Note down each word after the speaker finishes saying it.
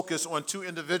focus on two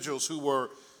individuals who were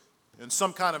in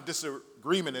some kind of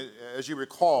disagreement, as you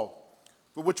recall,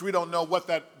 for which we don't know what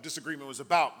that disagreement was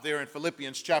about, there in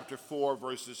Philippians chapter 4,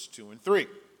 verses 2 and 3.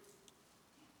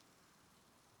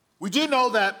 We do know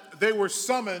that they were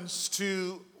summoned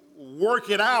to work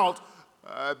it out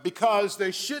because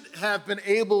they should have been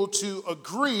able to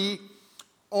agree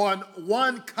on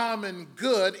one common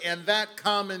good, and that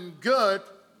common good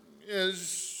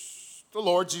is the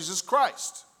Lord Jesus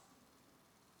Christ.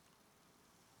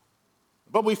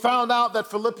 But we found out that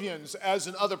Philippians, as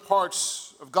in other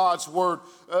parts of God's word,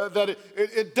 that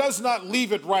it does not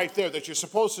leave it right there, that you're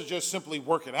supposed to just simply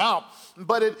work it out.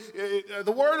 But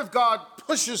the word of God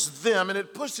pushes them, and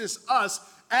it pushes us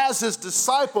as his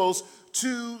disciples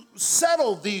to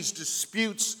settle these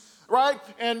disputes, right?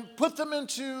 And put them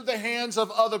into the hands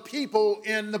of other people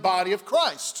in the body of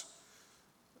Christ.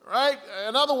 Right?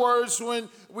 In other words, when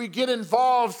we get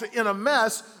involved in a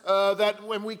mess, that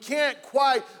when we can't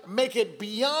quite make it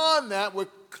beyond that, we're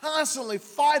constantly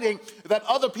fighting that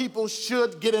other people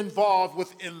should get involved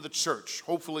within the church,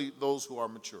 hopefully those who are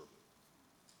mature.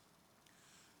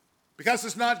 Because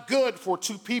it's not good for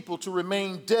two people to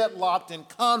remain deadlocked in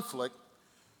conflict,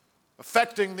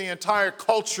 affecting the entire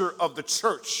culture of the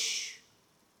church.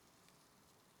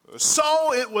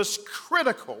 So it was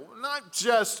critical, not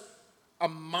just a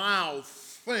mild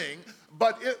thing,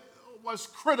 but it was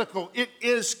critical. It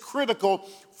is critical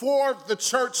for the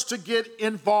church to get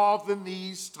involved in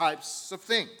these types of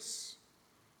things.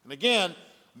 And again,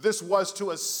 this was to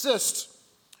assist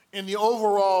in the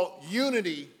overall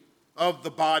unity of the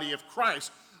body of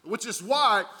Christ, which is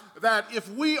why that if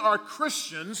we are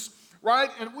Christians,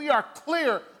 right, and we are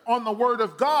clear on the word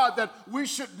of God, that we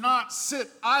should not sit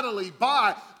idly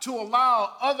by to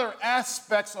allow other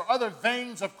aspects or other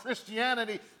veins of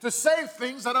Christianity to say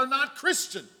things that are not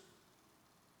Christian.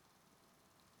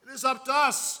 It is up to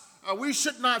us. We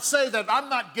should not say that I'm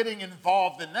not getting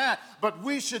involved in that, but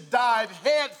we should dive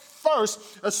head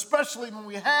first, especially when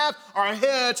we have our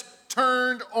heads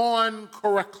turned on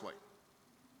correctly.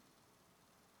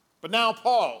 But now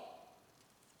Paul,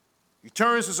 he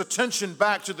turns his attention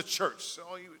back to the church. So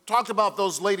we talked about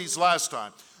those ladies last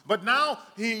time. But now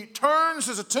he turns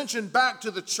his attention back to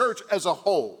the church as a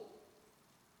whole.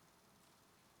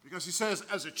 Because he says,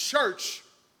 as a church,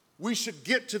 we should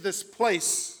get to this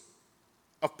place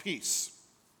of peace.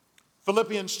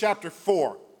 Philippians chapter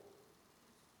 4,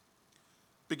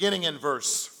 beginning in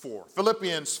verse 4.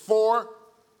 Philippians 4,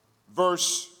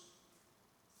 verse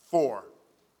 4.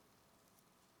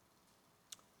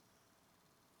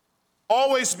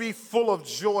 Always be full of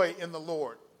joy in the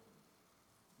Lord.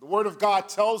 The Word of God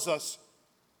tells us,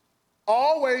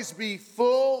 always be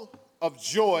full of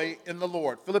joy in the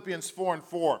Lord. Philippians 4 and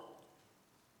 4.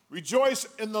 Rejoice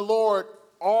in the Lord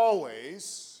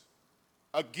always.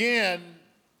 Again,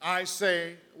 I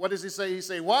say, what does he say? He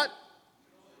say what?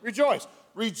 Rejoice.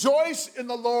 Rejoice in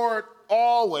the Lord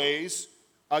always.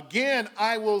 Again,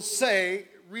 I will say,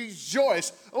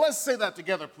 rejoice. Let's say that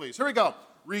together, please. Here we go.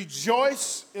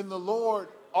 Rejoice in the Lord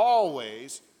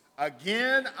always.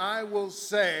 Again, I will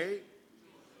say,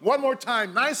 one more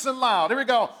time, nice and loud. Here we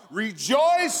go.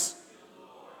 Rejoice.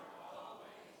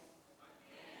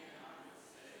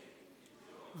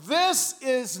 This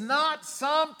is not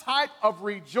some type of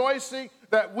rejoicing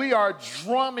that we are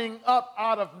drumming up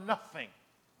out of nothing.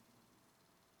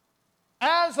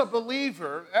 As a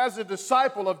believer, as a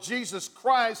disciple of Jesus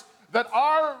Christ, that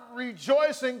our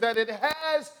rejoicing, that it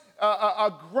has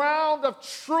a ground of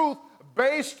truth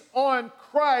based on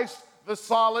Christ, the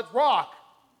solid rock.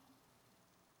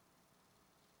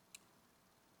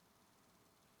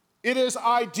 It is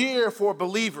idea for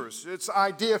believers. It's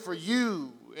idea for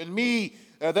you and me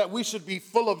that we should be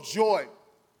full of joy.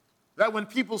 That when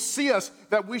people see us,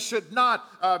 that we should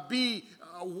not be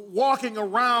walking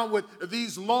around with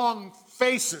these long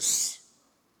faces.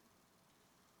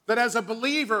 That as a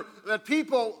believer, that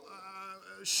people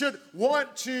should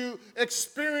want to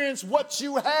experience what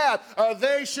you have.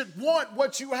 They should want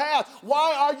what you have.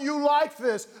 Why are you like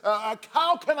this?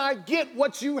 How can I get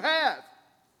what you have?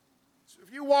 So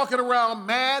if you're walking around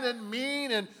mad and mean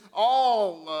and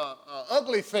all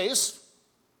ugly faced,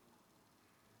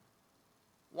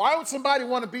 why would somebody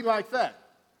want to be like that?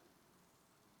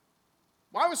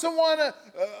 Why would someone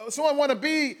want to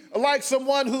be like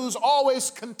someone who's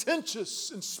always contentious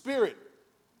in spirit?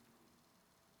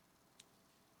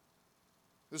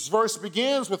 This verse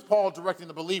begins with Paul directing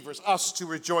the believers, us, to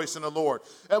rejoice in the Lord.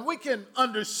 And we can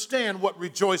understand what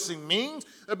rejoicing means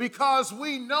because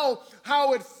we know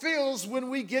how it feels when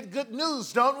we get good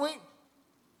news, don't we?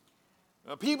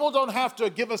 People don't have to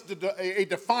give us a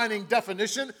defining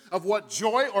definition of what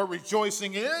joy or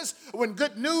rejoicing is. When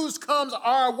good news comes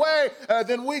our way,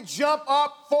 then we jump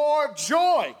up for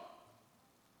joy.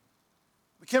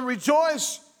 We can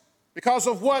rejoice because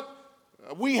of what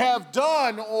we have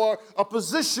done or a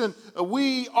position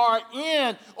we are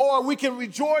in, or we can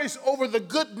rejoice over the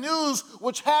good news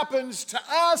which happens to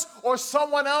us or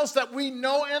someone else that we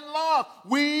know and love.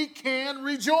 We can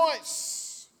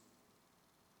rejoice.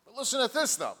 But listen at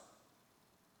this, though.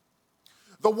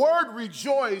 The word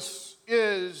rejoice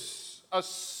is a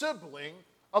sibling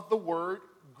of the word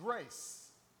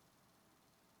grace.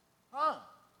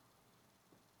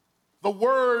 The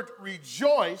word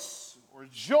rejoice or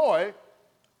joy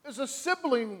is a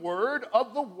sibling word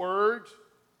of the word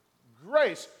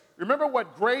grace. Remember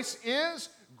what grace is?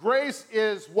 Grace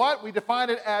is what? We define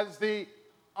it as the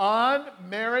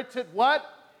unmerited what?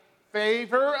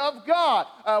 Favor of God.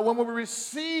 When we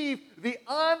receive the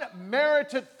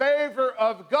unmerited favor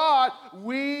of God,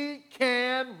 we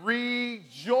can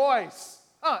rejoice.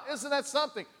 Isn't that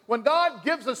something? When God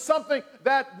gives us something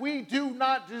that we do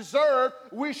not deserve,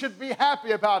 we should be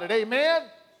happy about it. Amen?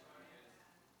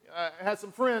 I had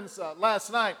some friends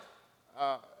last night.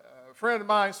 A friend of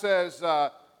mine says,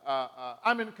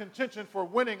 I'm in contention for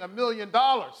winning $1 million.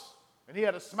 And he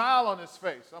had a smile on his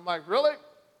face. I'm like, really?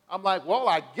 I'm like, well,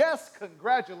 I guess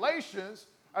congratulations.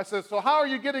 I said, so how are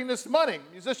you getting this money?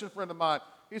 Musician friend of mine.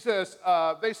 He says,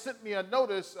 they sent me a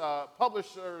notice,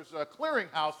 Publishers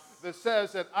Clearinghouse, that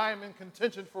says that I am in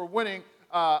contention for winning,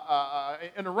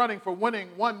 in the running for winning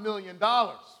 $1 million.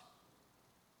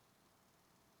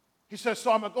 He says,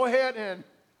 so I'm going to go ahead and,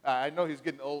 I know he's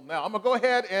getting old now, I'm going to go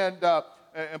ahead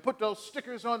and put those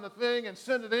stickers on the thing and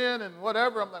send it in and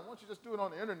whatever. I'm like, why don't you just do it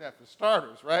on the internet for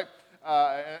starters, right?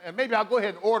 And maybe I'll go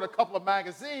ahead and order a couple of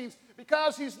magazines,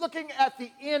 because he's looking at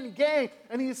the end game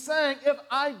and he's saying, if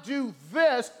I do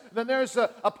this, then there's a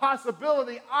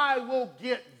possibility I will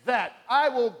get that. I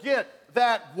will get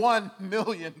that $1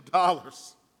 million.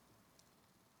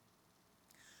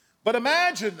 But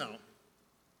imagine, though,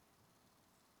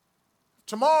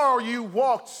 tomorrow you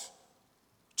walked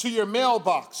to your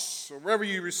mailbox or wherever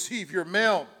you receive your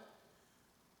mail,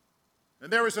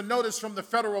 and there is a notice from the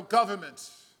federal government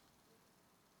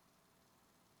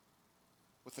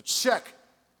with a check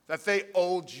that they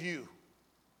owed you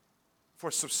for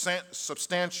a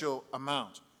substantial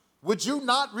amount. Would you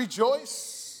not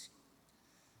rejoice?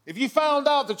 If you found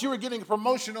out that you were getting a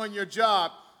promotion on your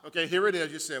job, okay, here it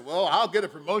is. You said, well, I'll get a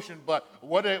promotion, but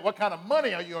what kind of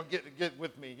money are you going to get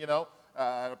with me, you know?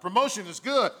 Promotion is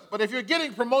good, but if you're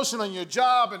getting promotion on your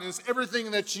job and it's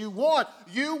everything that you want,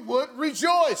 you would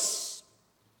rejoice.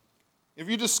 If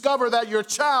you discover that your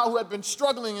child who had been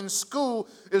struggling in school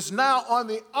is now on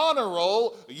the honor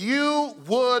roll, you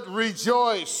would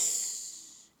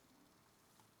rejoice.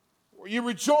 Or you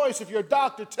rejoice if your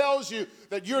doctor tells you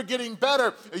that you're getting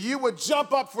better, you would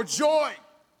jump up for joy.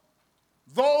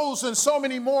 Those and so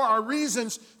many more are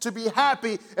reasons to be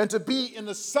happy and to be in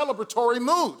the celebratory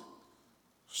mood.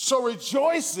 So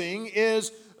rejoicing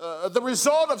is the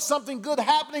result of something good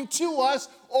happening to us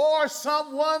or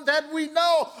someone that we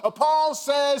know. Paul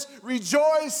says,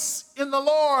 rejoice in the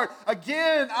Lord.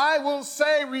 Again, I will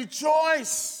say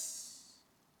rejoice.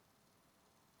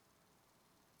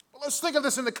 But let's think of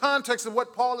this in the context of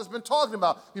what Paul has been talking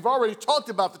about. We've already talked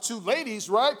about the two ladies,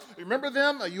 right? Remember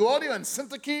them, Euodia and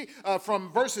Syntyche,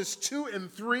 from verses 2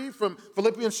 and 3 from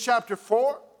Philippians chapter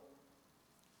 4.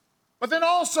 But then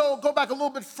also go back a little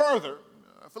bit further,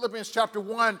 Philippians chapter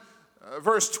 1,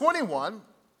 verse 21,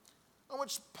 in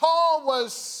which Paul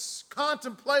was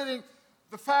contemplating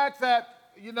the fact that,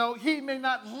 he may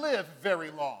not live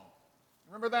very long.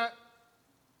 Remember that?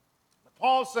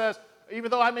 Paul says,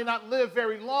 even though I may not live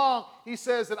very long, he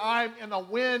says that I'm in a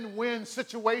win-win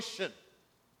situation.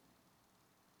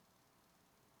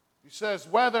 He says,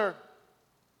 whether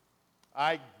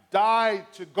I die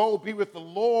to go be with the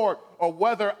Lord, or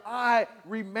whether I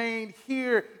remain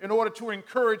here in order to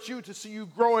encourage you to see you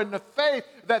grow in the faith,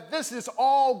 that this is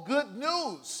all good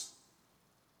news.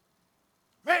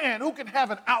 Man, who can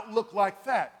have an outlook like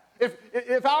that?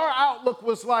 If our outlook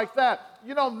was like that,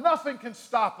 nothing can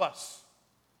stop us.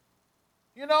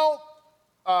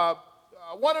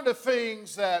 One of the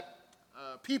things that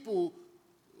people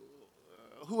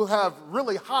who have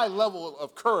really high level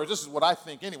of courage, this is what I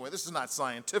think anyway, this is not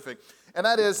scientific, and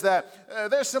that is that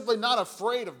they're simply not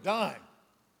afraid of dying.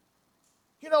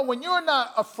 When you're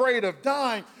not afraid of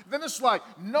dying, then it's like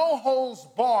no holds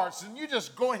barred, and you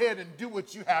just go ahead and do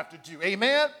what you have to do.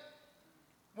 Amen?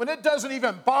 When it doesn't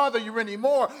even bother you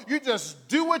anymore, you just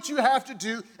do what you have to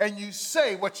do and you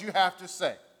say what you have to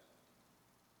say.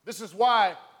 This is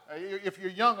why, if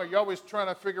you're younger, you're always trying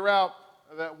to figure out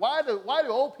that why do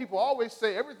old people always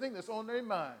say everything that's on their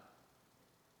mind?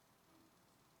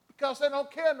 Because they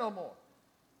don't care no more.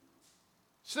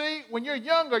 See, when you're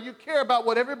younger, you care about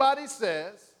what everybody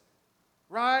says,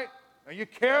 right? And you're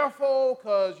careful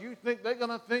because you think they're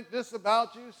going to think this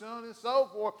about you, so on and so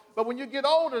forth. But when you get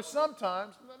older,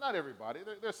 sometimes, not everybody,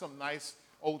 there's some nice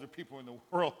older people in the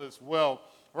world as well,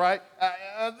 right?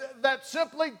 That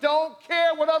simply don't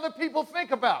care what other people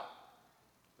think about.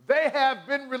 They have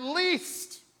been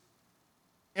released.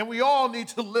 And we all need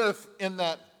to live in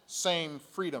that same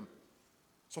freedom.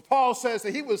 So Paul says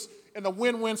that he was in a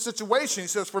win-win situation. He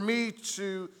says, for me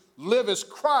to live is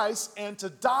Christ and to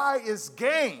die is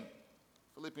gain.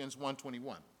 Philippians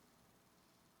 1:21.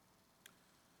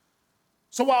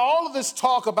 So while all of this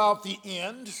talk about the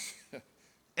end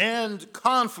and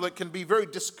conflict can be very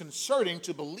disconcerting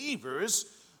to believers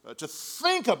to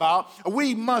think about,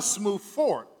 we must move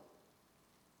forward.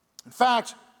 In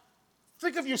fact,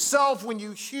 think of yourself when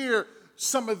you hear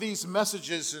some of these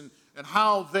messages and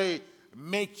how they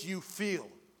make you feel.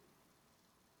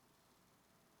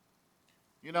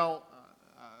 You know,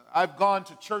 I've gone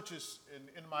to churches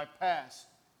in my past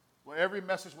where every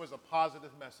message was a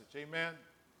positive message. Amen?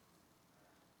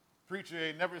 Preacher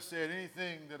ain't never said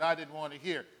anything that I didn't want to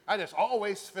hear. I just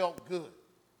always felt good.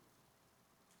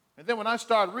 And then when I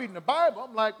started reading the Bible,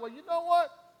 I'm like, well, you know what?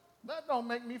 That don't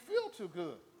make me feel too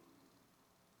good.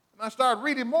 And I started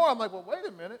reading more. I'm like, well, wait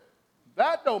a minute.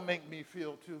 That don't make me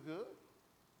feel too good.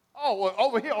 Oh, well,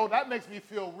 over here, that makes me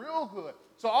feel real good.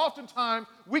 So oftentimes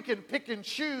we can pick and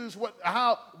choose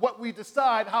what we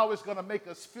decide how it's going to make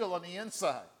us feel on the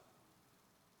inside.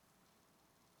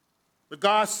 But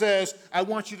God says, I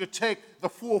want you to take the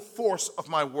full force of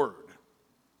my word.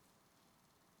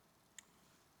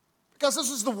 Because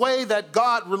this is the way that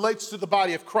God relates to the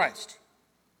body of Christ.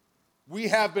 We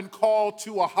have been called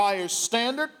to a higher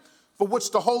standard for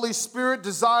which the Holy Spirit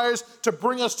desires to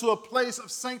bring us to a place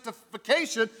of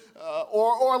sanctification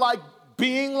or like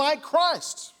being like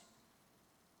Christ.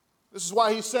 This is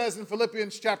why he says in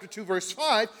Philippians chapter 2, verse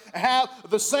 5, have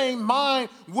the same mind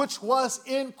which was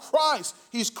in Christ.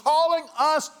 He's calling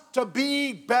us to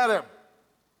be better.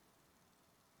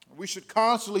 We should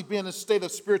constantly be in a state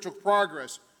of spiritual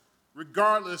progress,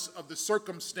 regardless of the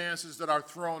circumstances that are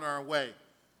thrown our way.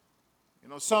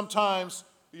 Sometimes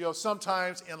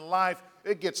in life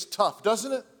it gets tough,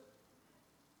 doesn't it?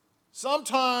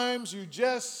 Sometimes you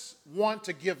just want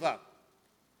to give up.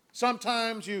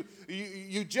 Sometimes you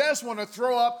just want to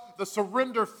throw up the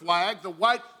surrender flag, the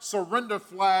white surrender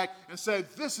flag, and say,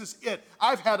 this is it.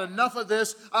 I've had enough of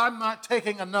this. I'm not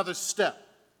taking another step.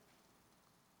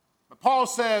 But Paul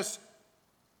says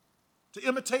to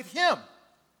imitate him.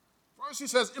 First he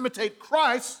says imitate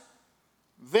Christ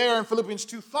there in Philippians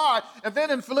 2:5. And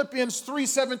then in Philippians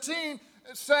 3:17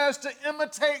 it says to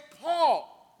imitate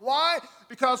Paul. Why?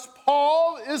 Because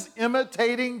Paul is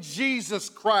imitating Jesus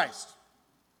Christ.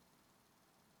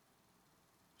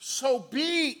 So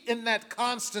be in that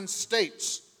constant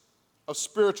state of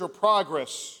spiritual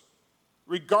progress,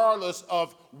 regardless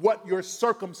of what your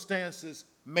circumstances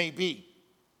may be.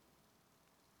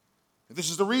 This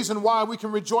is the reason why we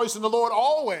can rejoice in the Lord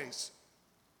always.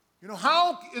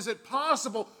 How is it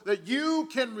possible that you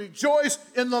can rejoice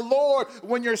in the Lord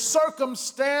when your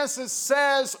circumstances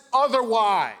says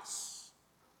otherwise?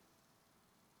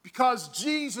 Because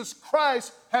Jesus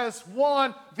Christ has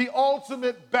won the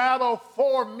ultimate battle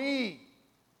for me.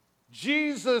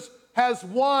 Jesus has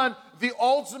won the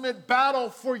ultimate battle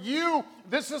for you.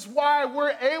 This is why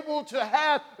we're able to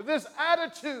have this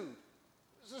attitude.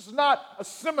 This is not a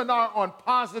seminar on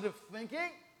positive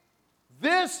thinking.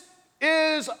 This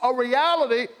is a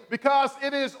reality because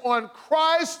it is on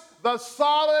Christ, the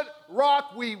solid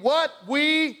rock,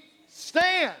 we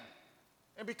stand.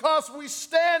 And because we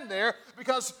stand there,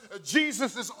 because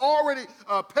Jesus has already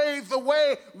paved the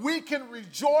way, we can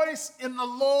rejoice in the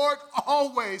Lord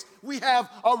always. We have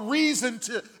a reason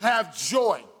to have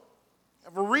joy,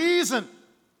 have a reason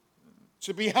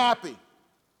to be happy.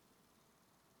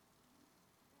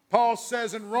 Paul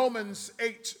says in Romans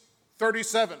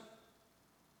 8:37,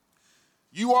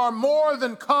 you are more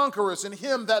than conquerors in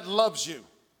him that loves you.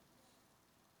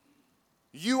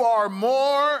 You are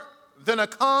more than a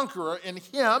conqueror in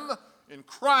him, in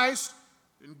Christ,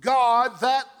 in God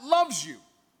that loves you.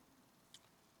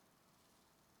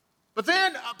 But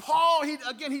then Paul,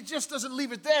 he just doesn't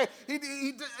leave it there.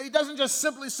 He doesn't just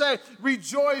simply say,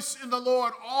 rejoice in the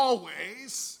Lord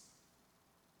always.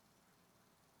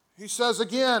 He says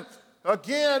again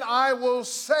I will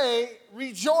say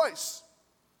rejoice.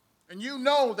 And you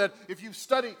know that if you've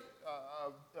studied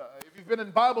you've been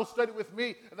in Bible study with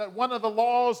me, that one of the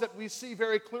laws that we see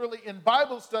very clearly in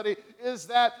Bible study is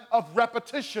that of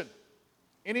repetition.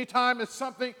 Anytime it's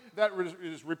something that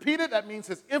is repeated, that means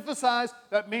it's emphasized,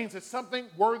 that means it's something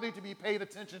worthy to be paid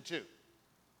attention to.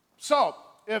 So,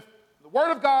 if the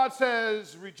Word of God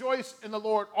says, rejoice in the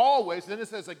Lord always, then it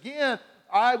says again,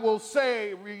 I will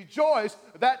say rejoice.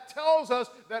 That tells us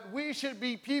that we should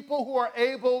be people who are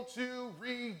able to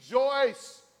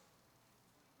rejoice.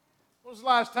 When was the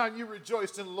last time you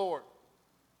rejoiced in the Lord?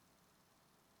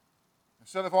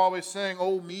 Instead of always saying,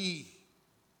 oh me,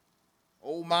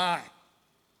 oh my.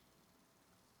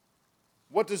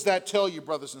 What does that tell you,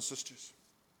 brothers and sisters?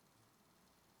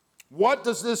 What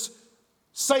does this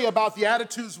say about the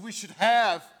attitudes we should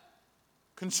have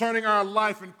concerning our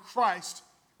life in Christ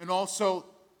and also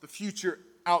the future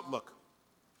outlook?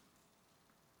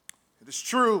 It is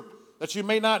true that you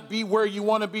may not be where you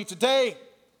want to be today.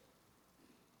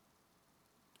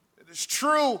 It is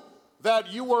true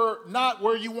that you were not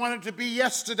where you wanted to be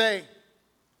yesterday.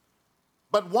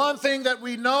 But one thing that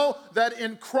we know, that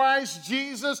in Christ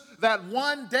Jesus, that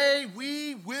one day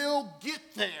we will get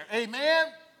there. Amen?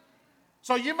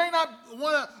 So you may not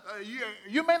want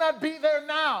to, you may not be there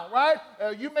now, right?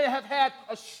 You may have had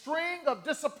a string of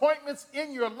disappointments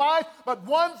in your life, but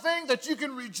one thing that you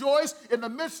can rejoice in the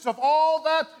midst of all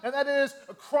that, and that is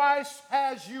Christ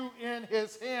has you in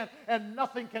his hand, and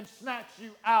nothing can snatch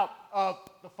you out of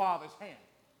the Father's hand.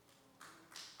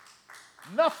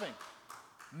 Nothing.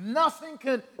 Nothing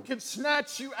can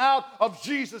snatch you out of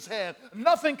Jesus' hand.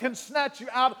 Nothing can snatch you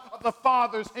out of the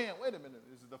Father's hand. Wait a minute.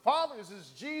 Is it the Father? Is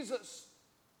this Jesus?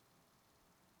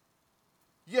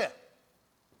 Yeah,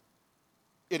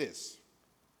 it is.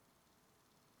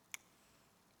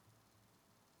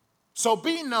 So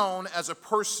be known as a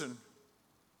person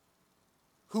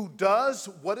who does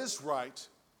what is right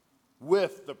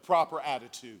with the proper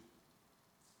attitude.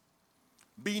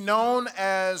 Be known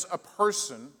as a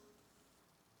person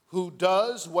who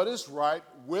does what is right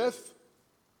with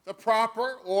the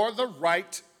proper or the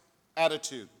right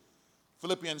attitude.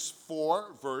 Philippians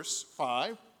 4, verse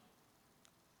 5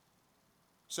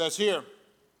 says here,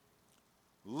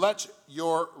 let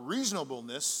your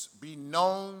reasonableness be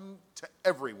known to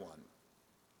everyone.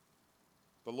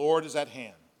 The Lord is at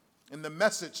hand. In the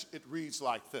Message, it reads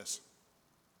like this.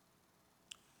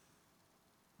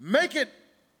 Make it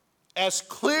as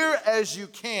clear as you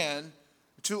can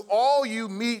to all you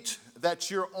meet that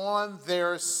you're on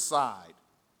their side,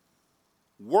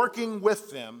 working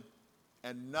with them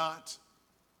and not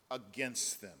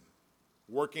against them.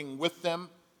 Working with them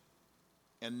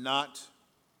and not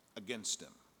against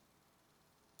them.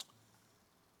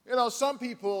 You know, some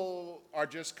people are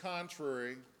just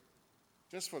contrary,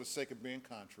 just for the sake of being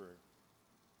contrary.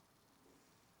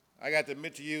 I got to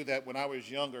admit to you that when I was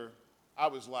younger, I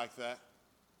was like that.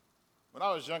 When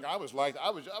I was younger, I was like,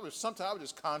 sometimes I was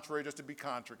just contrary just to be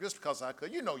contrary, just because I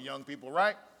could. You know young people,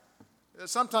 right?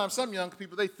 Sometimes some young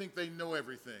people, they think they know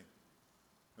everything.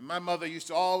 And my mother used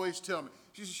to always tell me,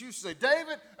 she used to say,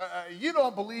 David, you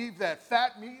don't believe that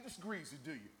fat meat is greasy,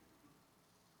 do you?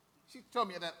 She told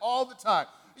me that all the time.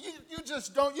 You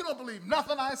just don't, you don't believe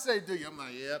nothing I say, do you? I'm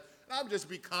like, yeah. And I would just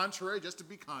be contrary, just to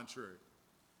be contrary.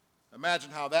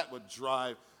 Imagine how that would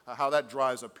drive, how that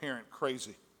drives a parent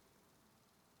crazy.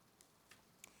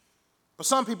 But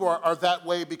some people are that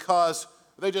way because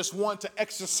they just want to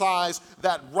exercise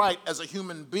that right as a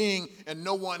human being, and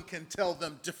no one can tell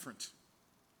them different.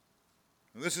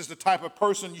 And this is the type of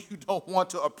person you don't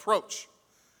want to approach,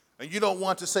 and you don't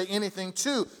want to say anything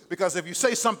to, because if you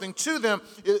say something to them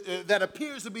that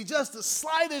appears to be just the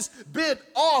slightest bit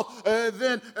off,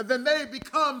 then they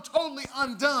become totally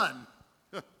undone.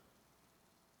 When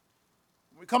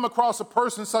we come across a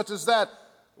person such as that,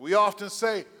 we often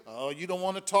say, oh, you don't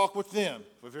want to talk with them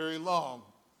for very long,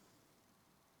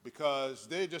 because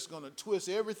they're just going to twist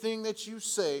everything that you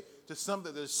say to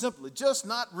something that is simply just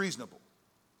not reasonable.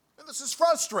 And this is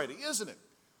frustrating, isn't it?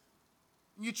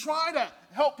 You try to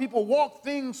help people walk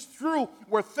things through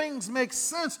where things make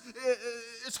sense.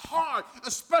 It's hard,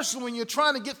 especially when you're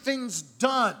trying to get things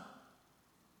done.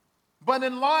 But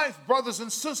in life, brothers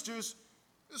and sisters,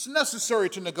 it's necessary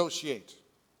to negotiate.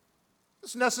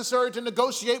 It's necessary to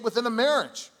negotiate within a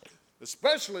marriage,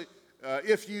 especially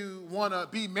if you want to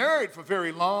be married for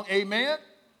very long, amen?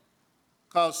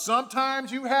 Because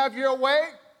sometimes you have your way,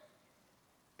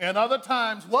 and other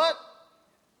times, what?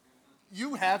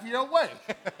 You have your way.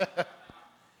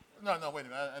 No, wait a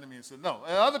minute, I didn't mean to say, no.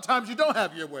 Other times you don't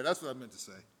have your way, that's what I meant to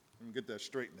say. Let me get that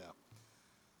straight now.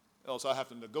 Else I have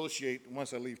to negotiate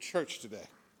once I leave church today.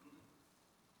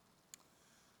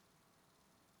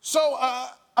 So,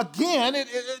 again, it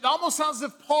almost sounds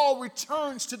as if Paul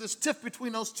returns to this tiff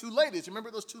between those two ladies.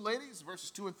 Remember those two ladies,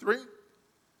 verses 2 and 3?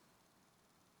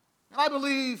 And I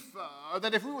believe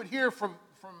that if we would hear from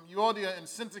Euodia and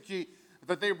Syntyche,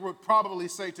 that they would probably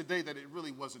say today that it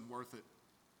really wasn't worth it.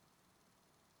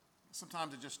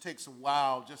 Sometimes it just takes a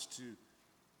while just to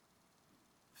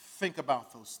think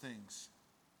about those things.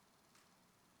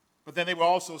 But then they will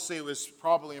also say it was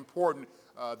probably important.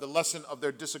 The lesson of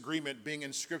their disagreement being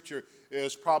in Scripture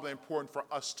is probably important for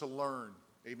us to learn.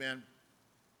 Amen.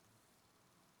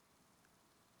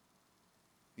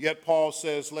 Yet Paul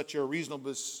says, let your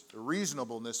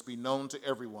reasonableness be known to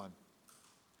everyone.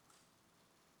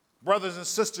 Brothers and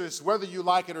sisters, whether you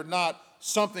like it or not,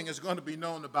 something is going to be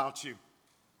known about you.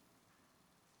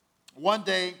 One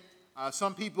day,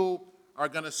 some people are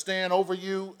going to stand over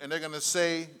you and they're going to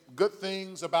say good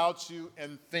things about you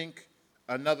and think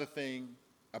another thing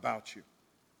about you.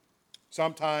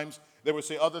 Sometimes they will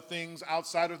say other things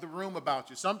outside of the room about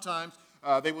you. Sometimes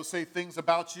they will say things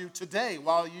about you today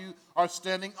while you are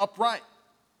standing upright.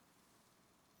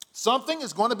 Something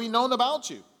is going to be known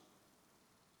about you.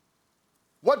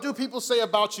 What do people say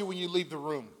about you when you leave the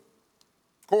room?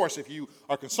 Of course, if you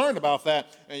are concerned about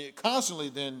that and you constantly,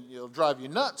 then it'll drive you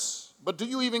nuts. But do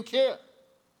you even care?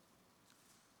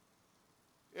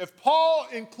 If Paul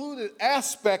included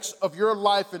aspects of your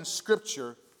life in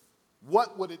Scripture,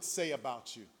 what would it say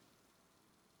about you?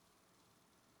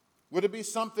 Would it be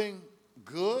something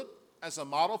good as a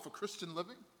model for Christian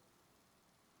living?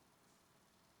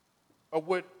 Or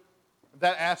would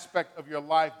that aspect of your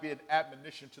life be an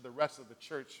admonition to the rest of the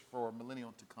church for a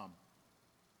millennium to come?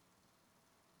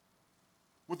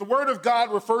 Would the Word of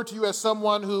God refer to you as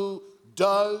someone who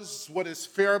does what is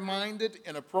fair-minded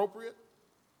and appropriate?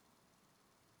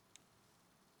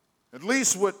 At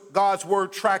least would God's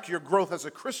Word track your growth as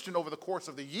a Christian over the course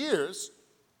of the years?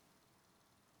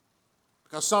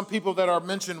 Because some people that are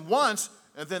mentioned once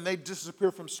and then they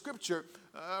disappear from Scripture,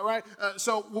 right?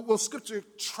 So will Scripture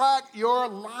track your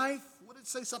life? Would it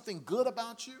say something good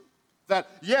about you? That,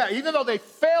 yeah, even though they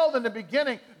failed in the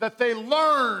beginning, that they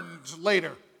learned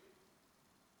later.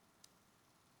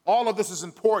 All of this is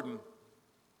important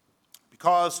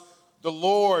because the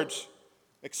Lord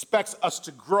expects us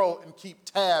to grow and keep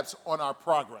tabs on our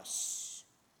progress.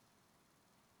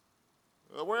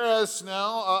 Whereas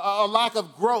now, a lack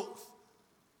of growth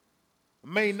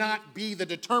may not be the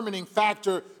determining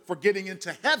factor for getting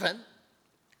into heaven.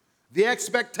 The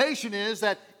expectation is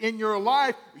that in your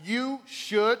life, you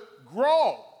should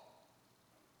grow.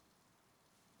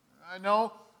 I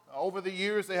know over the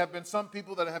years, there have been some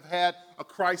people that have had a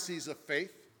crisis of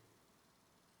faith.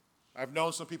 I've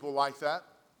known some people like that.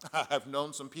 I have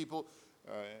known some people,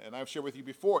 and I've shared with you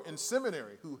before, in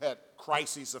seminary who had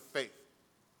crises of faith.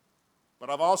 But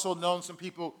I've also known some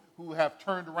people who have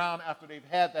turned around after they've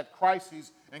had that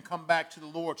crisis and come back to the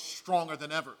Lord stronger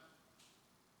than ever.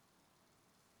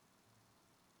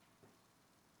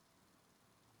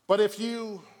 But if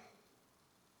you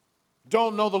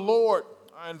don't know the Lord,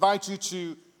 I invite you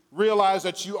to realize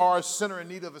that you are a sinner in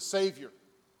need of a Savior.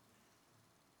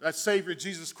 That Savior,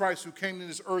 Jesus Christ, who came to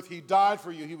this earth, He died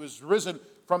for you. He was risen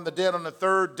from the dead on the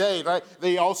third day, right?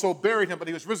 They also buried Him, but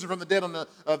He was risen from the dead on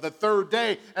the third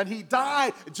day. And He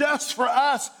died just for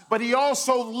us, but He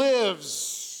also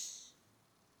lives.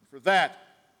 For that,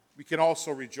 we can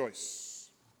also rejoice.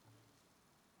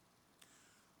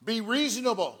 Be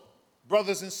reasonable,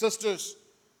 brothers and sisters,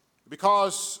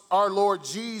 because our Lord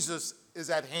Jesus is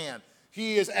at hand.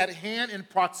 He is at hand in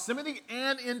proximity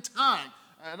and in time.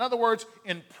 In other words,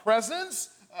 in presence,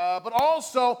 but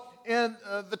also in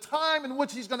the time in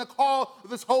which He's going to call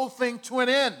this whole thing to an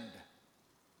end.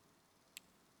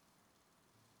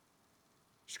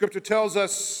 Scripture tells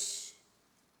us,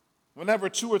 whenever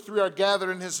 2 or 3 are gathered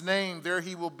in His name, there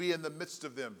He will be in the midst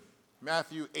of them.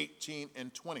 Matthew 18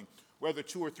 and 20. Whether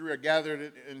 2 or 3 are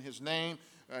gathered in His name,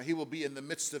 He will be in the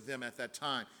midst of them at that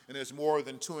time. And there's more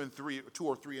than 2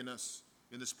 or 3 in us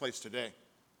in this place today.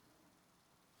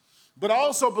 But I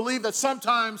also believe that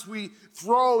sometimes we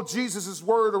throw Jesus'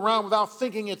 word around without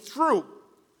thinking it through.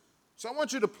 So I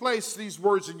want you to place these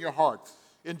words in your heart.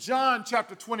 In John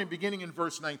chapter 20, beginning in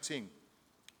verse 19,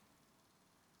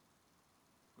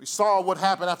 we saw what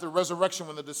happened after the resurrection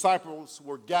when the disciples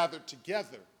were gathered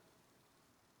together.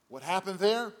 What happened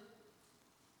there?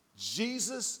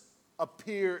 Jesus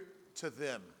appeared to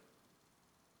them.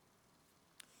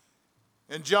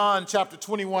 In John chapter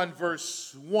 21,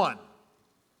 verse 1,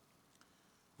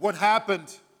 what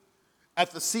happened at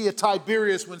the Sea of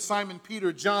Tiberias when Simon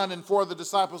Peter, John, and 4 of the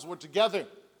disciples were together?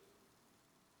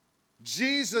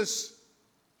 Jesus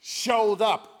showed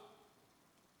up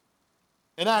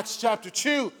In Acts chapter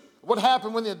 2, what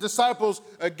happened when the disciples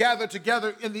gathered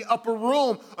together in the upper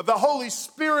room? The Holy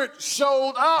Spirit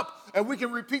showed up. And we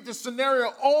can repeat this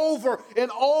scenario over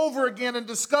and over again and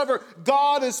discover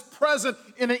God is present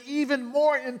in an even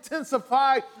more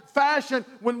intensified fashion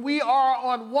when we are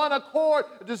on one accord,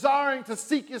 desiring to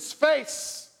seek His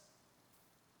face.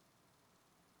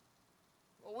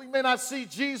 We may not see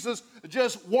Jesus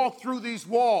just walk through these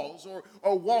walls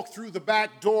or walk through the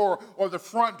back door or the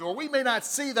front door. We may not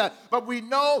see that, but we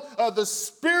know the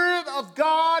Spirit of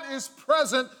God is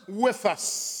present with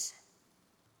us.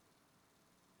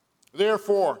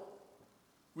 Therefore,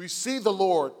 we see the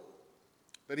Lord,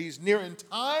 that He's near in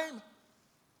time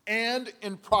and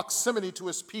in proximity to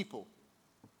His people,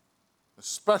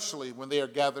 especially when they are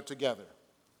gathered together.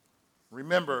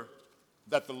 Remember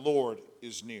that the Lord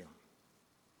is near.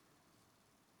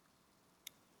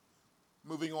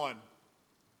 Moving on.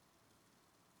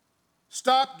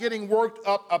 Stop getting worked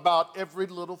up about every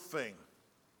little thing.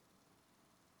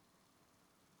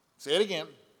 Say it again.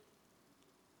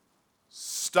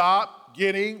 Stop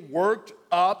getting worked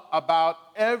up about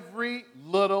every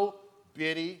little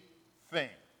bitty thing.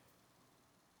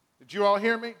 Did you all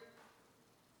hear me?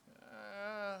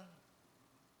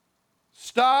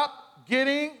 Stop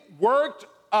getting worked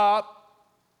up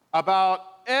about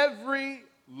every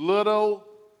little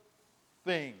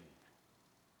thing.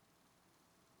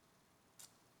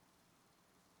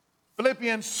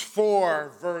 Philippians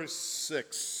 4, verse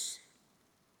 6.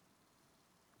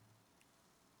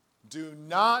 Do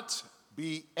not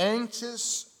be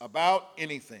anxious about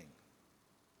anything,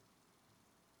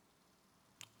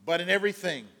 but in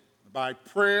everything, by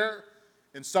prayer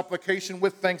and supplication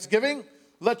with thanksgiving,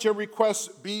 let your requests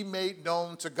be made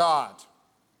known to God.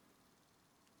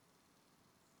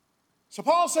 So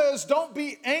Paul says, don't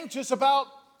be anxious about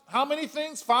how many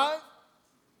things? 5?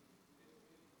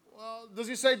 Well, does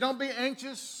he say don't be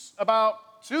anxious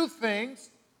about 2 things?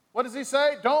 What does he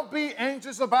say? Don't be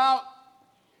anxious about.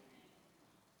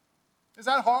 Is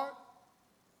that hard?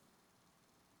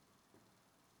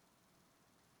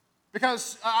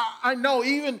 Because I know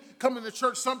even coming to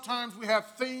church, sometimes we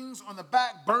have things on the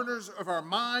back burners of our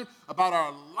mind about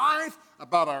our life,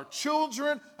 about our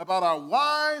children, about our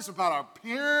wives, about our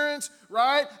parents,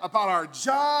 right? About our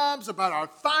jobs, about our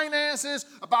finances,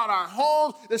 about our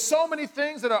homes. There's so many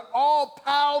things that are all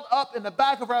piled up in the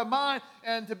back of our mind,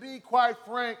 and to be quite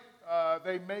frank,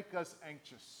 they make us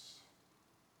anxious.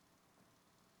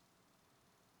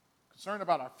 Concerned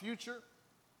about our future.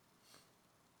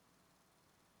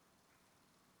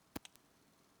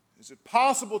 Is it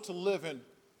possible to live an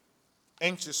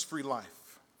anxious-free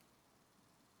life?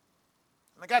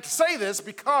 And I got to say this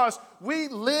because we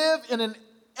live in an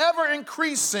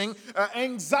ever-increasing,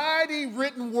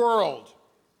 anxiety-ridden world.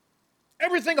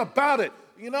 Everything about it,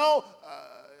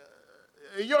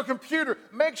 your computer,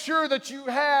 make sure that you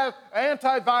have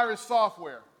antivirus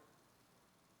software.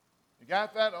 You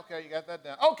got that? Okay, you got that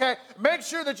down. Okay, make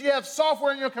sure that you have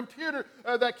software in your computer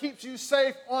that keeps you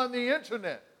safe on the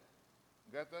internet.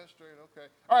 You got that straight? Okay.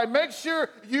 All right, make sure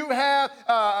you have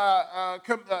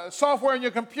software in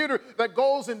your computer that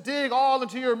goes and dig all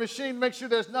into your machine. Make sure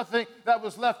there's nothing that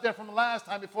was left there from the last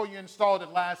time before you installed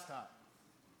it last time.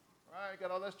 All right, got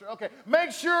all that straight? Okay.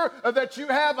 Make sure that you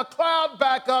have a cloud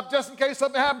backup just in case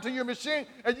something happened to your machine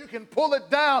and you can pull it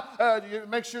down.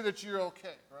 Make sure that you're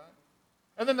okay.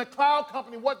 And then the cloud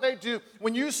company, what they do,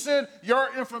 when you send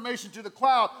your information to the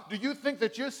cloud, do you think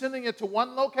that you're sending it to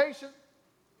one location?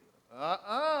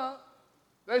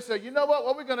 They say, you know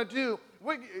what we're going to do,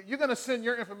 you're going to send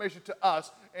your information to us,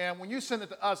 and when you send it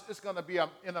to us, it's going to be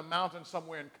in a mountain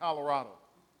somewhere in Colorado.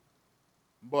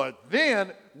 But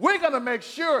then we're going to make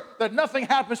sure that nothing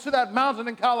happens to that mountain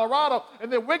in Colorado,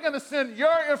 and then we're going to send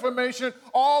your information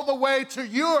all the way to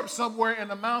Europe somewhere in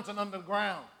a mountain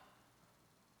underground.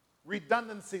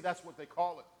 Redundancy, that's what they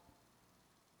call it.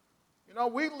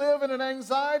 We live in an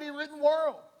anxiety-ridden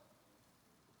world.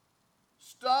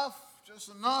 Stuff just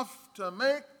enough to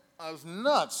make us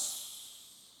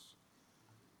nuts.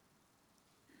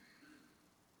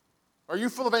 Are you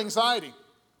full of anxiety?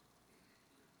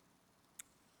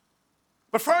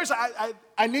 But first,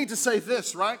 I need to say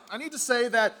this, right? I need to say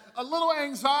that a little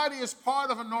anxiety is part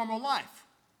of a normal life,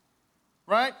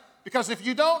 right? Because if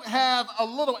you don't have a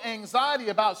little anxiety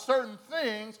about certain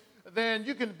things, then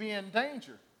you can be in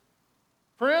danger.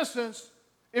 For instance,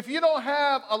 if you don't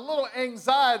have a little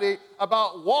anxiety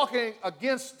about walking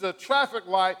against the traffic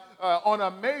light on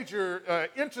a major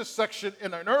intersection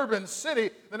in an urban city,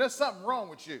 then there's something wrong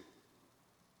with you.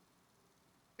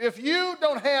 If you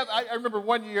don't have, I remember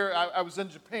one year I was in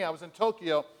Japan, I was in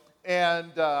Tokyo,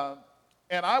 and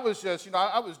And I was just,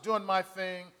 I was doing my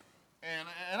thing,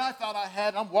 and I thought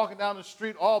I'm walking down the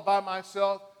street all by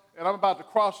myself, and I'm about to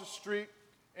cross the street,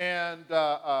 and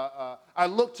I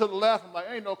look to the left. I'm like,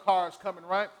 ain't no cars coming,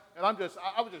 right? And I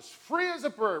was just free as a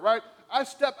bird, right? I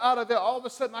step out of there. All of a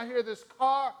sudden, I hear this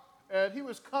car, and he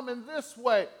was coming this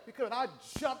way. And I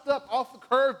jumped up off the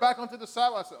curb back onto the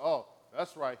sidewalk. I said, oh,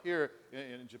 that's right. Here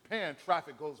in Japan,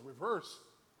 traffic goes reverse.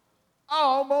 I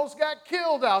almost got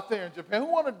killed out there in Japan. Who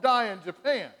want to die in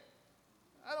Japan?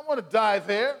 I don't want to die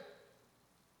there.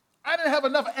 I didn't have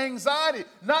enough anxiety.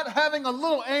 Not having a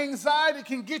little anxiety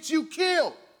can get you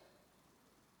killed.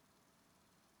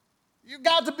 You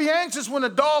got to be anxious when a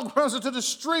dog runs into the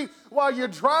street while you're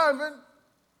driving.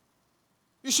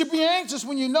 You should be anxious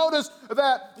when you notice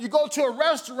that you go to a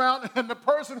restaurant and the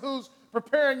person who's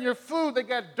preparing your food, they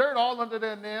got dirt all under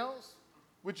their nails.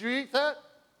 Would you eat that?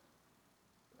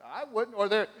 I wouldn't. Or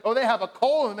they have a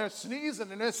cold and they're sneezing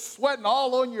and they're sweating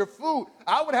all on your food.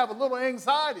 I would have a little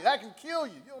anxiety. That can kill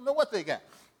you. You don't know what they got.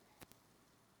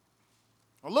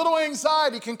 A little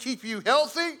anxiety can keep you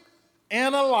healthy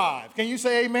and alive. Can you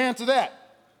say amen to that?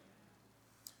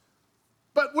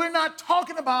 But we're not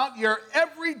talking about your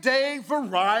everyday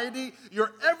variety,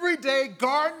 your everyday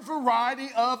garden variety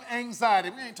of anxiety.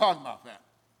 We ain't talking about that.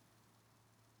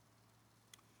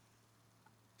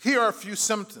 Here are a few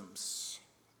symptoms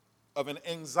of an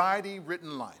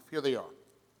anxiety-ridden life. Here they are.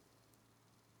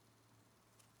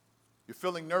 You're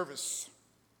feeling nervous,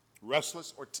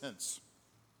 restless, or tense.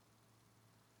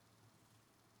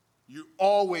 You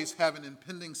always have an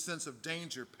impending sense of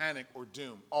danger, panic, or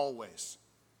doom, always.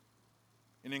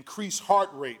 An increased heart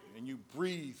rate, and you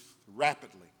breathe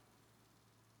rapidly.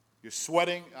 You're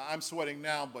sweating. I'm sweating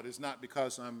now, but it's not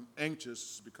because I'm anxious,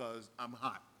 it's because I'm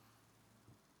hot.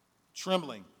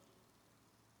 Trembling,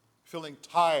 feeling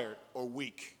tired or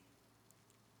weak.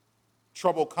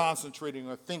 Trouble concentrating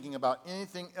or thinking about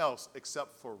anything else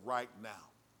except for right now.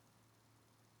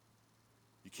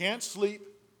 You can't sleep.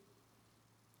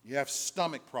 You have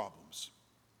stomach problems.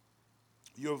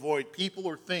 You avoid people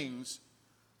or things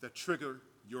that trigger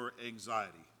your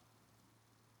anxiety.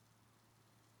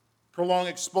 Prolonged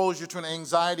exposure to an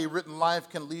anxiety-ridden life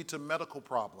can lead to medical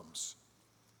problems,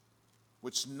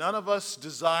 which none of us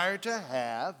desire to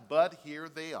have, but here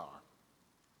they are.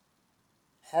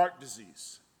 Heart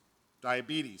disease,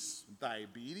 diabetes,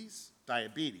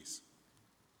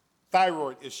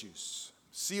 thyroid issues,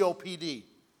 COPD,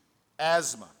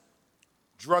 asthma,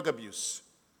 drug abuse,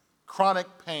 chronic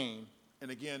pain,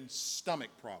 and again,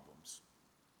 stomach problems.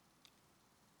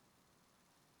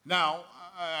 Now,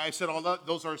 I said all that,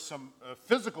 those are some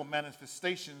physical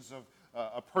manifestations of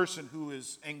a person who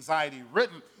is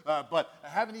anxiety-ridden, but I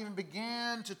haven't even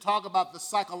began to talk about the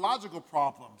psychological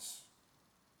problems.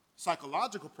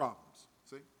 Psychological problems,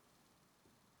 see?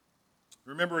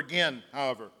 Remember again,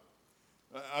 however,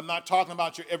 I'm not talking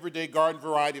about your everyday garden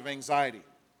variety of anxiety.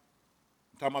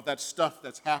 I'm talking about that stuff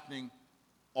that's happening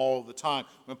all the time.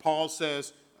 When Paul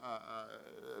says,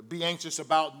 be anxious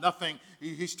about nothing,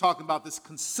 he's talking about this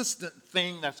consistent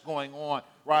thing that's going on,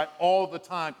 right, all the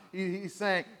time. He's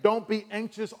saying, don't be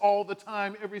anxious all the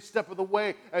time, every step of the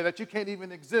way, that you can't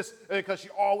even exist because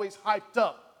you're always hyped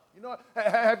up. You know,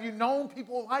 have you known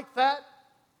people like that?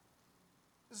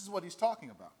 This is what he's talking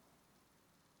about.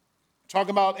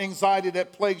 Talking about anxiety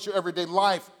that plagues your everyday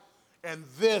life, and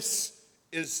this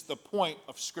is the point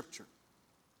of Scripture.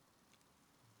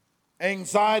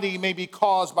 Anxiety may be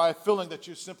caused by a feeling that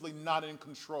you're simply not in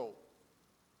control.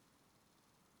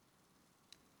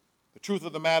 The truth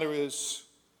of the matter is,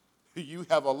 you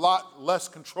have a lot less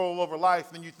control over life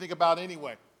than you think about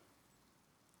anyway.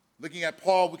 Looking at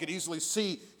Paul, we could easily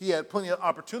see he had plenty of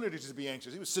opportunities to be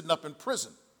anxious. He was sitting up in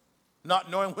prison,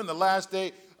 not knowing when the last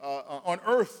day on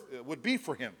earth would be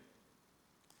for him.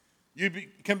 You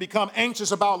can become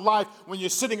anxious about life when you're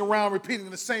sitting around repeating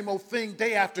the same old thing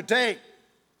day after day.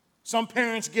 Some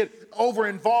parents get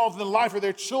over-involved in the life of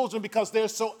their children because they're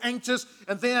so anxious,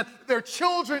 and then their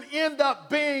children end up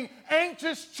being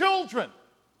anxious children.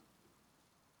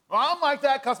 Well, I'm like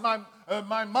that because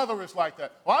my mother is like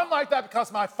that. Well, I'm like that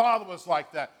because my father was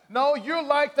like that. No, you're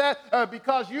like that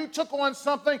because you took on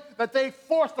something that they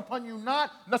forced upon you,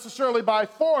 not necessarily by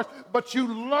force, but you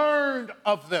learned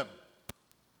of them.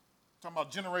 Talking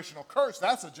about generational curse,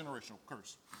 that's a generational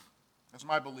curse. That's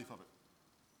my belief of it.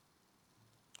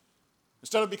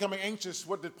 Instead of becoming anxious,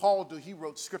 what did Paul do? He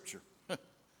wrote Scripture.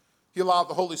 He allowed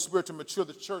the Holy Spirit to mature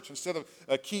the church instead of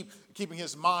keeping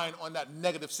his mind on that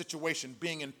negative situation,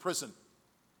 being in prison.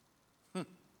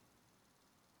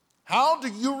 How do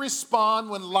you respond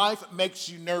when life makes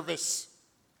you nervous?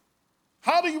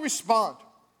 How do you respond?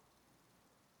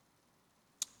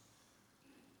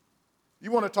 You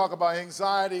want to talk about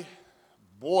anxiety?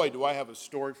 Boy, do I have a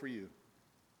story for you.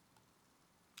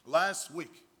 Last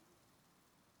week,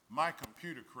 my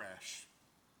computer crashed.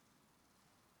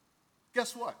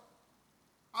 Guess what?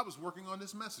 I was working on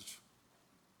this message.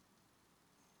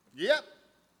 Yep.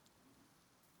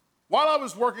 While I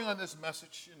was working on this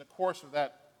message, in the course of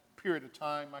that period of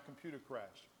time, my computer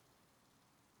crashed.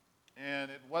 And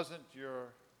it wasn't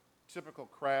your typical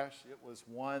crash. It was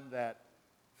one that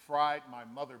fried my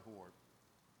motherboard.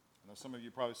 I know some of you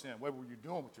are probably saying, what were you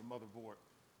doing with your motherboard?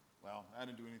 Well, I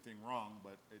didn't do anything wrong,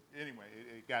 but anyway,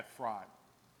 it got fried.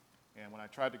 And when I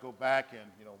tried to go back and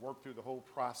work through the whole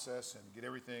process and get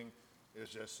everything, it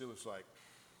was like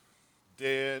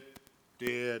dead.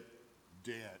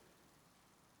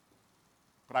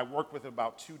 But I worked with it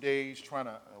about 2 days trying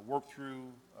to work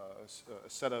through a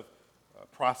set of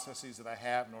processes that I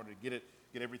have in order to get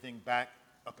everything back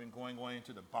up and going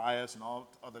into the BIOS and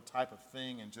all other type of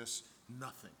thing, and just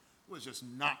nothing. It was just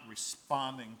not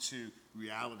responding to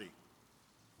reality.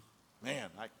 Man,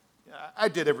 I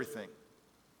did everything.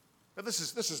 But this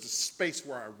is the space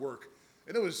where I work,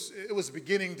 and it was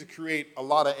beginning to create a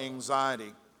lot of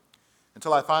anxiety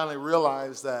until I finally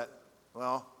realized that,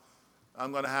 well,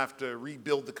 I'm going to have to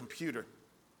rebuild the computer.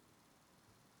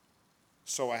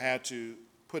 So I had to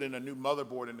put in a new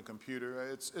motherboard in the computer.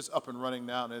 It's up and running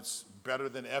now, and it's better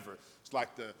than ever. It's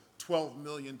like the $12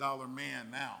 million man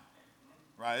now,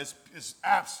 right? It's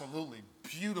absolutely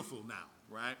beautiful now,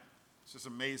 right? It's just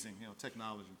amazing,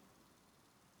 technology.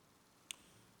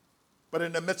 But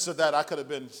in the midst of that, I could have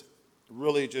been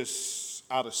really just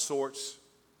out of sorts.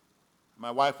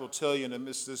 My wife will tell you in the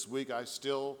midst of this week, I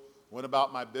still went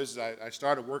about my business. I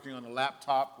started working on a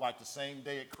laptop like the same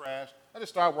day it crashed. I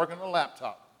just started working on a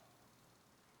laptop.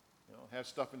 Have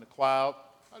stuff in the cloud.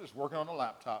 I was just working on the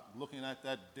laptop, looking at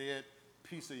that dead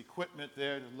piece of equipment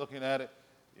there, just looking at it.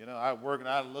 I work and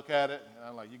I look at it, and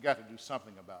I'm like, you got to do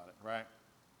something about it, right?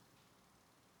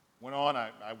 Went on,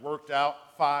 I worked out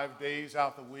 5 days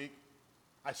out the week.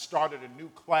 I started a new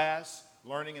class,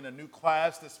 learning in a new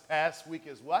class this past week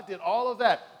as well. I did all of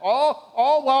that,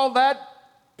 all while that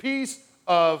piece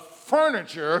of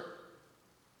furniture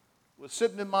was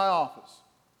sitting in my office.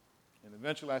 And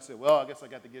eventually I said, well, I guess I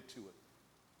got to get to it.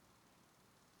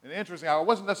 And interesting, I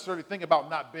wasn't necessarily thinking about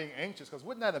not being anxious, because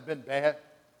wouldn't that have been bad?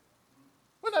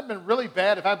 Wouldn't that have been really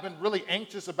bad if I'd been really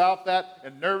anxious about that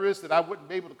and nervous that I wouldn't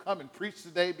be able to come and preach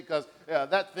today because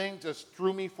that thing just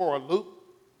threw me for a loop?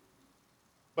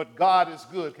 But God is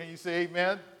good. Can you say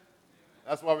amen?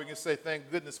 That's why we can say thank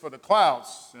goodness for the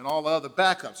clouds and all the other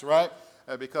backups, right?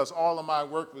 Because all of my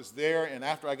work was there, and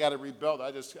after I got it rebuilt,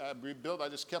 I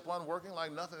just kept on working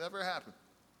like nothing ever happened,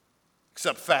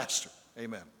 except faster.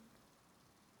 Amen.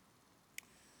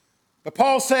 But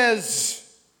Paul says,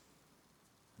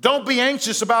 don't be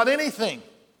anxious about anything.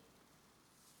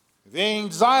 The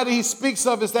anxiety he speaks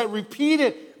of is that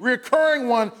repeated, recurring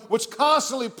one which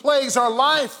constantly plagues our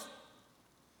life.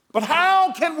 But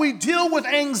how can we deal with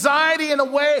anxiety in a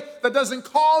way that doesn't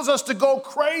cause us to go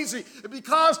crazy?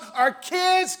 Because our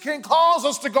kids can cause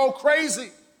us to go crazy.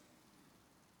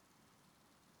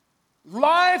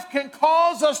 Life can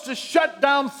cause us to shut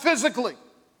down physically,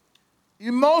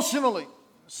 emotionally,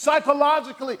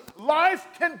 psychologically. Life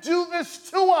can do this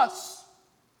to us.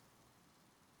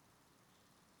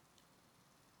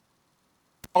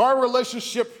 Our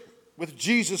relationship with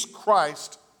Jesus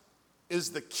Christ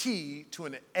is the key to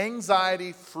an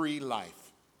anxiety-free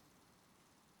life.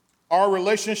 Our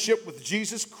relationship with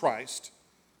Jesus Christ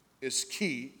is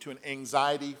key to an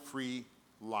anxiety-free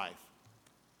life.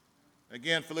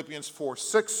 Again, Philippians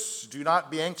 4:6, do not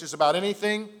be anxious about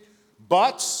anything,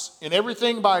 but in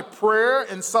everything by prayer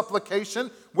and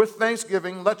supplication with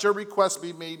thanksgiving, let your requests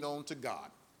be made known to God.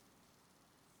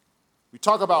 We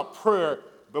talk about prayer,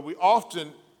 but we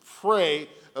often pray,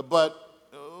 but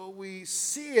we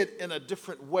see it in a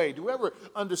different way. Do you ever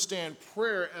understand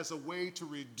prayer as a way to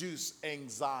reduce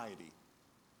anxiety?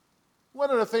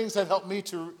 One of the things that help me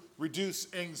to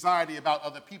reduce anxiety about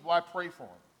other people, I pray for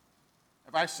them.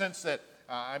 If I sense that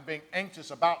I'm being anxious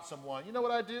about someone, you know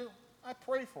what I do? I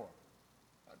pray for them.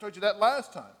 I told you that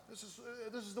last time. This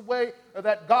is the way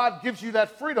that God gives you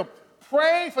that freedom.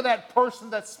 Pray for that person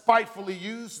that spitefully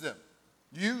use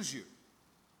you.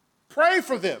 Pray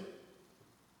for them.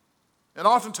 And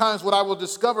oftentimes what I will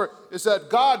discover is that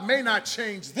God may not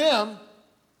change them,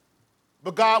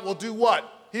 but God will do what?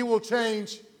 He will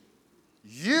change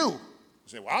you. You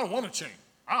say, well, I don't want to change.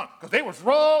 Because they was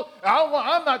wrong.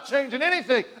 I'm not changing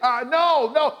anything.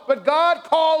 No. But God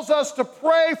calls us to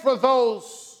pray for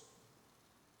those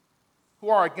who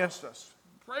are against us.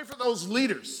 Pray for those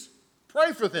leaders.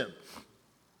 Pray for them.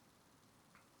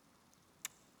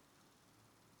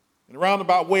 In a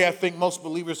roundabout way, I think most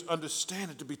believers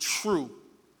understand it to be true,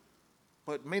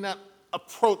 but may not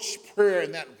approach prayer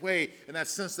in that way, in that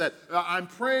sense that I'm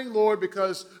praying, Lord,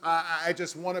 because I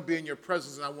just want to be in your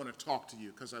presence and I want to talk to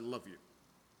you because I love you.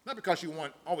 Not because you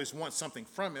always want something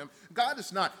from him. God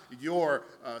is not your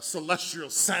celestial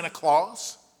Santa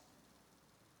Claus.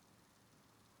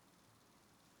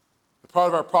 Part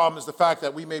of our problem is the fact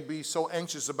that we may be so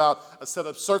anxious about a set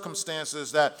of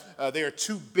circumstances that they are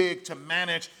too big to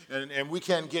manage, and we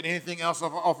can't get anything else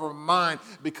off our mind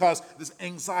because this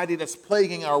anxiety that's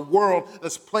plaguing our world,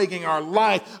 that's plaguing our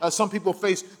life. Some people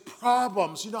face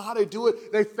problems. You know how they do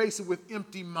it? They face it with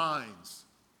empty minds.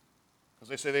 Because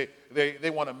they say they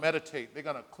want to meditate. They're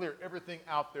going to clear everything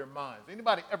out their minds.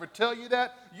 Anybody ever tell you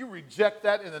that? You reject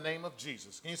that in the name of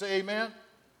Jesus. Can you say amen?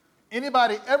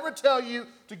 Anybody ever tell you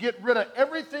to get rid of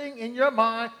everything in your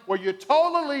mind where you're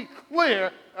totally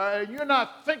clear, you're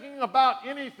not thinking about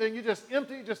anything, you're just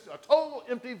empty, just a total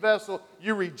empty vessel?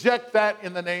 You reject that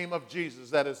in the name of Jesus.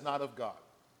 That is not of God.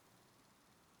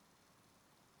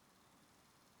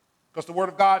 Because the Word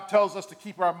of God tells us to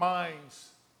keep our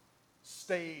minds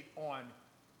stayed on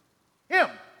Him.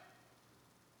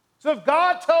 So if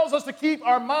God tells us to keep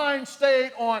our minds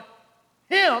stayed on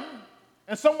Him,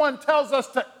 and someone tells us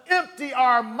to empty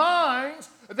our minds,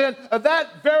 then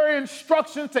that very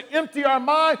instruction to empty our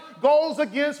mind goes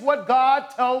against what God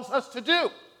tells us to do.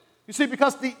 You see,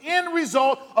 because the end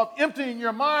result of emptying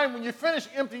your mind, when you finish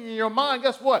emptying your mind,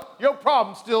 guess what? Your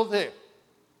problem's still there.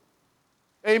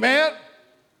 Amen?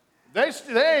 They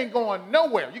ain't going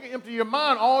nowhere. You can empty your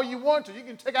mind all you want to. You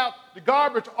can take out the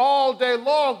garbage all day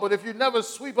long, but if you never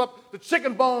sweep up the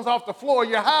chicken bones off the floor of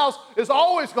your house, it's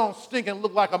always going to stink and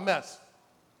look like a mess.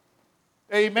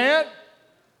 Amen?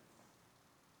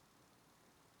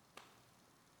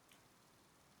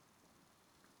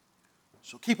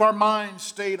 So keep our minds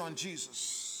stayed on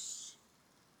Jesus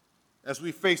as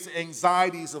we face the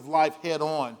anxieties of life head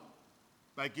on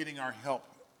by getting our help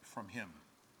from Him.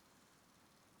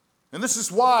 And this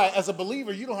is why, as a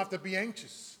believer, you don't have to be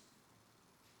anxious.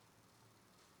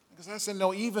 Because I said,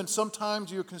 no, even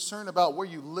sometimes you're concerned about where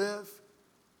you live.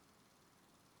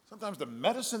 Sometimes the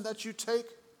medicine that you take,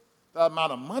 the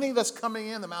amount of money that's coming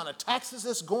in, the amount of taxes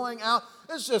that's going out,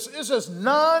 it's just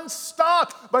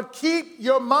nonstop. But keep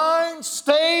your mind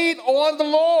stayed on the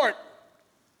Lord.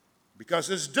 Because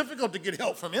it's difficult to get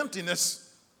help from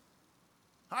emptiness.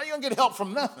 How are you going to get help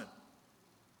from nothing?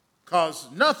 Because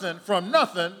nothing from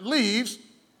nothing leaves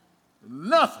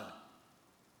nothing.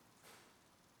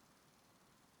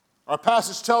 Our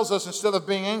passage tells us, instead of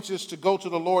being anxious, to go to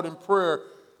the Lord in prayer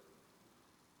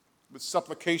with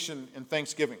supplication and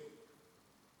thanksgiving.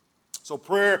 So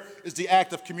prayer is the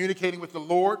act of communicating with the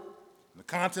Lord. The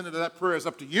content of that prayer is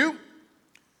up to you.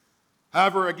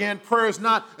 However, again, prayer is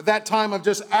not that time of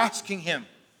just asking Him,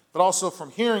 but also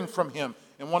from hearing from Him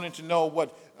and wanting to know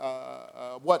what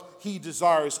He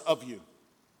desires of you.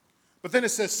 But then it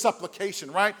says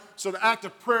supplication, right? So the act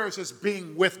of prayer is just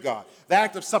being with God. The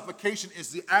act of supplication is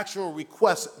the actual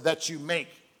request that you make.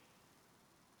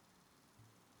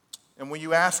 And when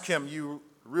you ask Him, you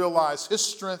realize His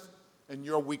strength and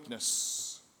your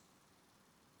weakness.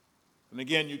 And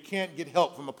again, you can't get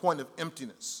help from a point of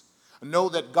emptiness. Know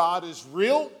that God is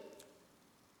real,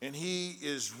 and He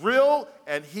is real,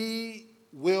 and He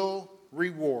will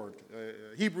reward.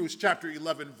 Hebrews chapter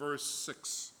 11, verse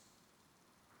 6.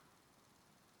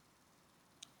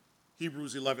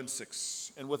 Hebrews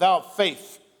 11:6. And without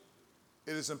faith,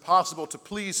 it is impossible to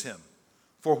please Him.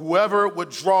 For whoever would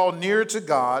draw near to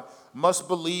God must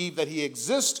believe that He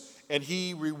exists, and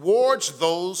He rewards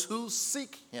those who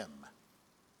seek Him.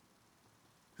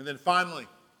 And then finally,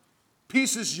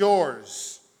 peace is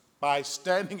yours by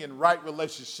standing in right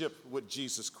relationship with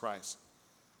Jesus Christ.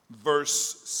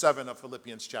 Verse 7 of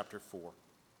Philippians chapter 4.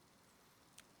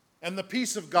 And the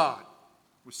peace of God,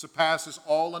 which surpasses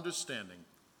all understanding,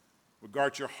 will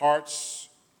guard your hearts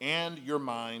and your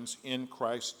minds in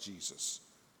Christ Jesus.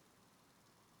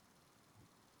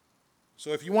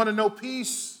 So if you want to know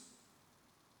peace,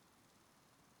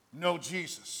 know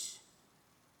Jesus.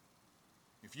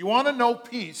 If you want to know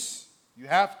peace, you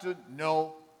have to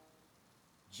know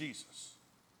Jesus.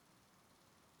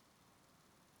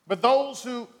 But those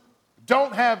who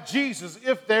don't have Jesus,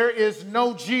 if there is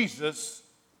no Jesus,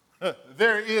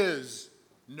 there is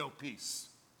no peace.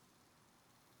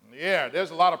 Yeah,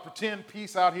 there's a lot of pretend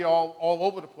peace out here all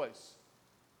over the place.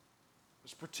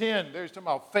 There's pretend, there's talking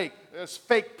about fake. There's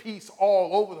fake peace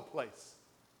all over the place.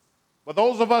 But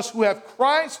those of us who have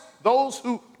Christ, those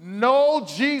who know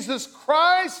Jesus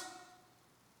Christ,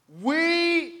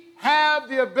 we have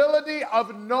the ability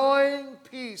of knowing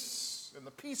peace. And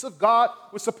the peace of God,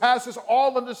 which surpasses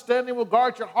all understanding, will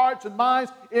guard your hearts and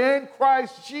minds in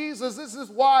Christ Jesus. This is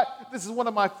one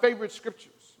of my favorite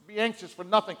scriptures. Be anxious for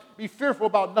nothing. Be fearful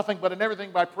about nothing, but in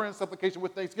everything by prayer and supplication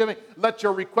with thanksgiving. Let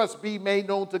your requests be made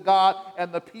known to God,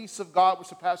 and the peace of God, which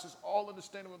surpasses all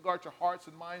understanding, will guard your hearts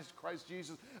and minds in Christ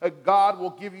Jesus. God will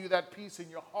give you that peace in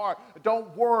your heart.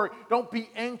 Don't worry. Don't be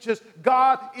anxious.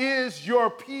 God is your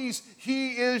peace.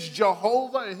 He is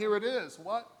Jehovah, and here it is.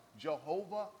 What?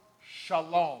 Jehovah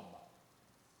Shalom.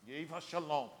 Yeva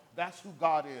Shalom. That's who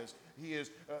God is. He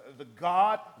is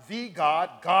God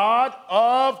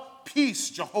of peace,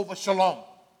 Jehovah Shalom.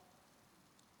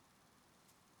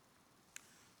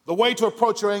 The way to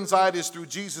approach your anxiety is through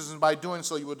Jesus, and by doing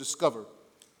so, you will discover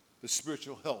the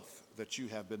spiritual health that you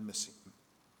have been missing.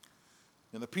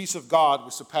 And the peace of God,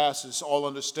 which surpasses all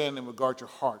understanding, will guard your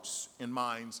hearts and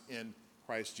minds in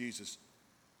Christ Jesus.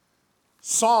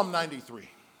 Psalm 93.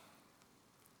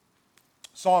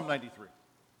 Psalm 93.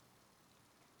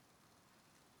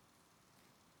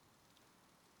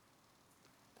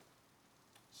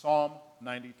 Psalm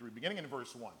 93, beginning in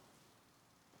verse 1.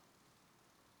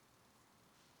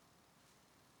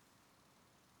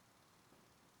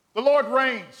 The Lord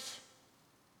reigns.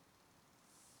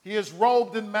 He is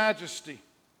robed in majesty.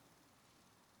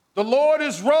 The Lord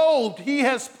is robed. He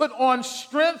has put on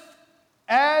strength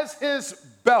as his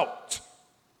belt.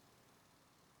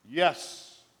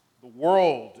 Yes, the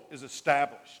world is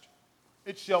established.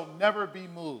 It shall never be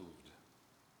moved.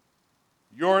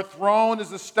 Your throne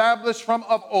is established from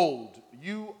of old.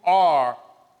 You are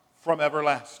from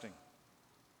everlasting.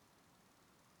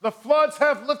 The floods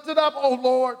have lifted up, O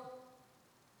Lord.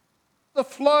 The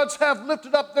floods have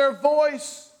lifted up their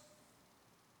voice.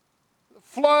 The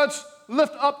floods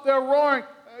lift up their roaring.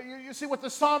 You see what the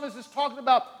psalmist is talking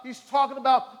about? He's talking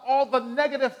about all the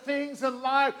negative things in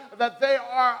life, that they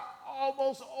are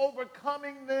almost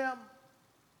overcoming them.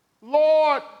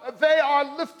 Lord, they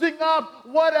are lifting up.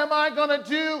 What am I going to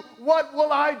do? What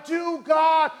will I do,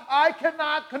 God? I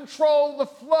cannot control the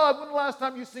flood. When the last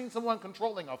time you seen someone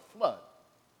controlling a flood?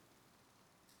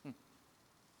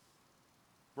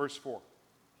 Verse 4.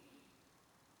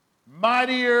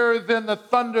 Mightier than the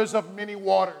thunders of many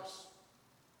waters,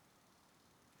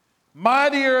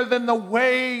 mightier than the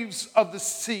waves of the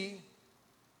sea.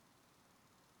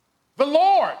 The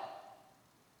Lord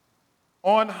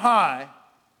on high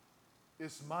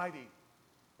is mighty.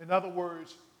 In other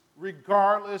words,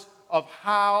 regardless of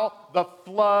how the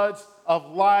floods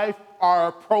of life are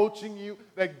approaching you,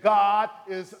 that God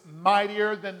is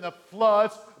mightier than the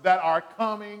floods that are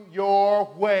coming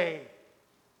your way.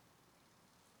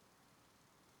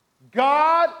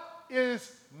 God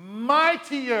is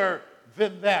mightier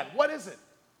than that. What is it?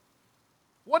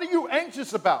 What are you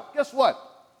anxious about? Guess what?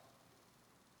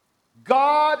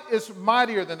 God is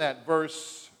mightier than that.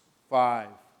 Verse 5.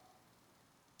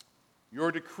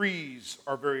 Your decrees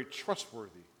are very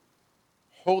trustworthy.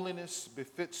 Holiness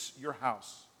befits your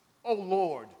house, O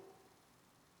Lord,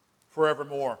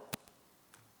 forevermore.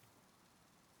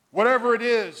 Whatever it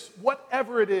is,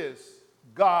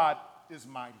 God is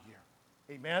mightier.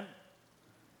 Amen?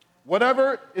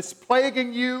 Whatever is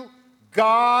plaguing you,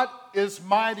 God is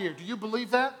mightier. Do you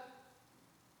believe that?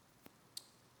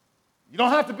 You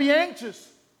don't have to be anxious.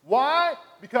 Why?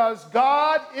 Because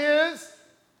God is.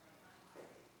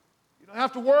 You don't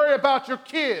have to worry about your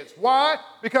kids. Why?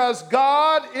 Because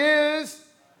God is.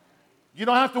 You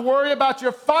don't have to worry about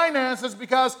your finances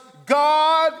because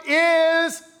God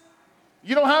is.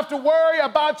 You don't have to worry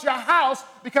about your house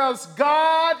because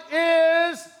God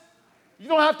is. You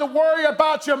don't have to worry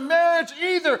about your marriage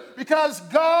either because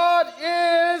God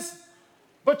is.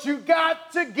 But you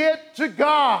got to get to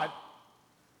God.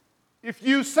 If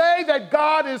you say that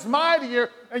God is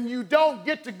mightier and you don't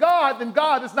get to God, then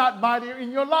God is not mightier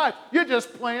in your life. You're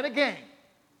just playing a game.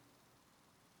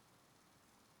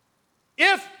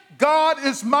 If God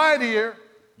is mightier,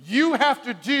 you have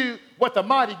to do what the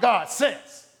mighty God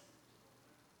says.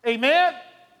 Amen?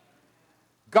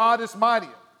 God is mightier.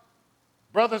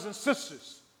 Brothers and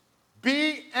sisters,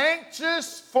 be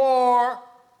anxious for,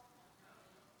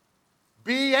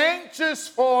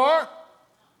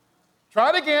 try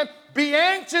it again, be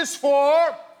anxious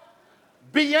for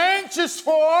nothing,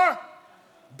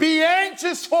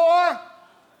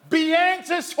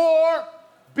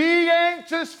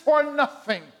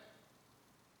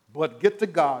 but get to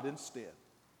God instead.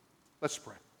 Let's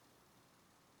pray.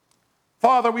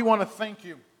 Father, we want to thank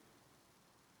you.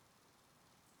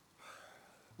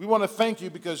 We want to thank you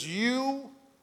because you